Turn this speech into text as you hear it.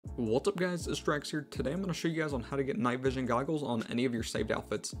What's up guys, Estractz here. Today I'm going to show you guys on how to get night vision goggles on any of your saved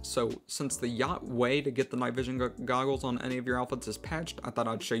outfits. So since the yacht way to get the night vision goggles on any of your outfits is patched, I thought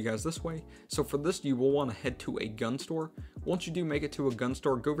I'd show you guys this way. So for this you will want to head to a gun store. Once you do make it to a gun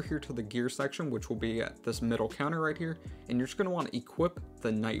store, go over here to the gear section, which will be at this middle counter right here, and you're just going to want to equip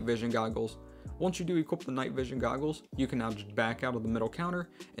the night vision goggles. Once you do equip the night vision goggles, you can now just back out of the middle counter,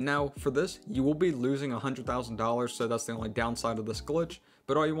 and now for this you will be losing $100,000, so that's the only downside of this glitch.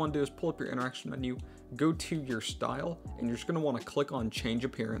 But all you want to do is pull up your interaction menu, go to your style, and you're just going to want to click on change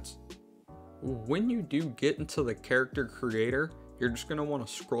appearance. When you do get into the character creator, you're just going to want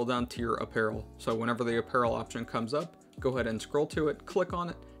to scroll down to your apparel. So whenever the apparel option comes up, go ahead and scroll to it, click on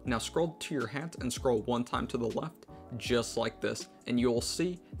it. Now scroll to your hat and scroll one time to the left, just like this, and you'll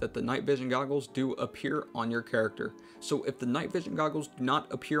see that the night vision goggles do appear on your character. So if the night vision goggles do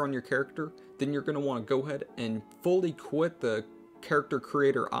not appear on your character, then you're going to want to go ahead and fully quit the character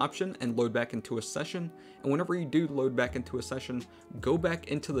creator option and load back into a session. And whenever you do load back into a session, go back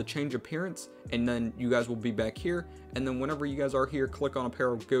into the change appearance, and then you guys will be back here. And then whenever you guys are here, click on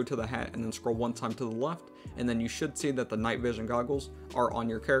apparel, go to the hat, and then scroll one time to the left, and then you should see that the night vision goggles are on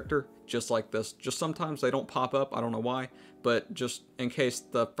your character, just like this. Just sometimes they don't pop up, I don't know why, but just in case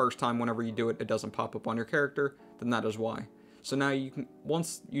the first time whenever you do it, it doesn't pop up on your character, then that is why. So now you can,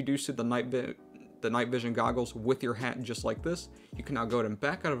 once you do see the night vision goggles with your hat just like this, you can now go ahead and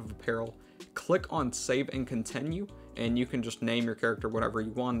back out of apparel, click on save and continue, and you can just name your character whatever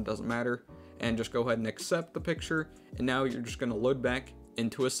you want, it doesn't matter, and just go ahead and accept the picture, and now you're just going to load back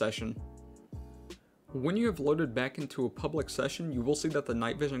into a session. When you have loaded back into a public session, you will see that the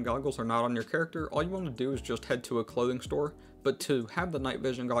night vision goggles are not on your character. All you want to do is just head to a clothing store, but to have the night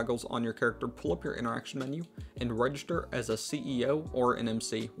vision goggles on your character, pull up your interaction menu and register as a CEO or an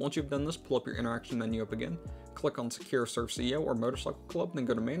MC. Once you've done this, pull up your interaction menu up again, click on Secure Serve CEO or Motorcycle Club, then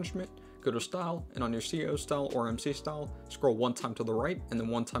go to Management, go to Style, and on your CEO style or MC style, scroll one time to the right and then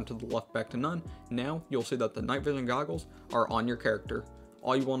one time to the left back to none. Now you'll see that the night vision goggles are on your character.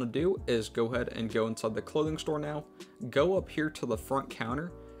 All you want to do is go ahead and go inside the clothing store now, go up here to the front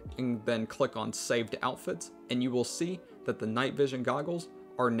counter, and then click on Saved Outfits, and you will see that the night vision goggles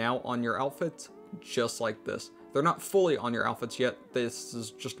are now on your outfits, just like this. They're not fully on your outfits yet. This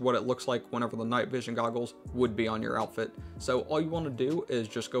is just what it looks like whenever the night vision goggles would be on your outfit. So all you want to do is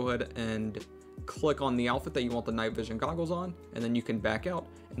just go ahead and click on the outfit that you want the night vision goggles on, and then you can back out.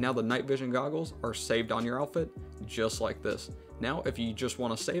 And now the night vision goggles are saved on your outfit, just like this. Now, if you just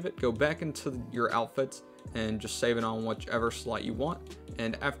want to save it, go back into your outfits and just save it on whichever slot you want.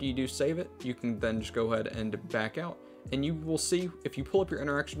 And after you do save it, you can then just go ahead and back out. And you will see, if you pull up your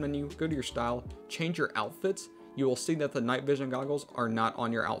interaction menu, go to your style, change your outfits, you will see that the night vision goggles are not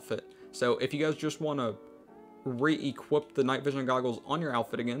on your outfit. So if you guys just want to re-equip the night vision goggles on your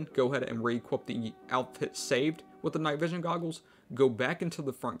outfit again, go ahead and re-equip the outfit saved with the night vision goggles, go back into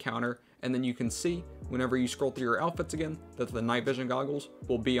the front counter, and then you can see whenever you scroll through your outfits again that the night vision goggles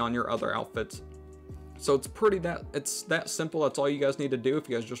will be on your other outfits. So it's that simple. That's all you guys need to do if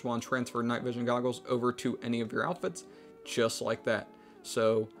you guys just want to transfer night vision goggles over to any of your outfits, just like that.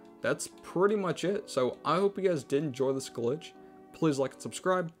 So that's pretty much it. So I hope you guys did enjoy this glitch. Please like and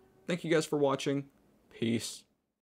subscribe. Thank you guys for watching. Peace.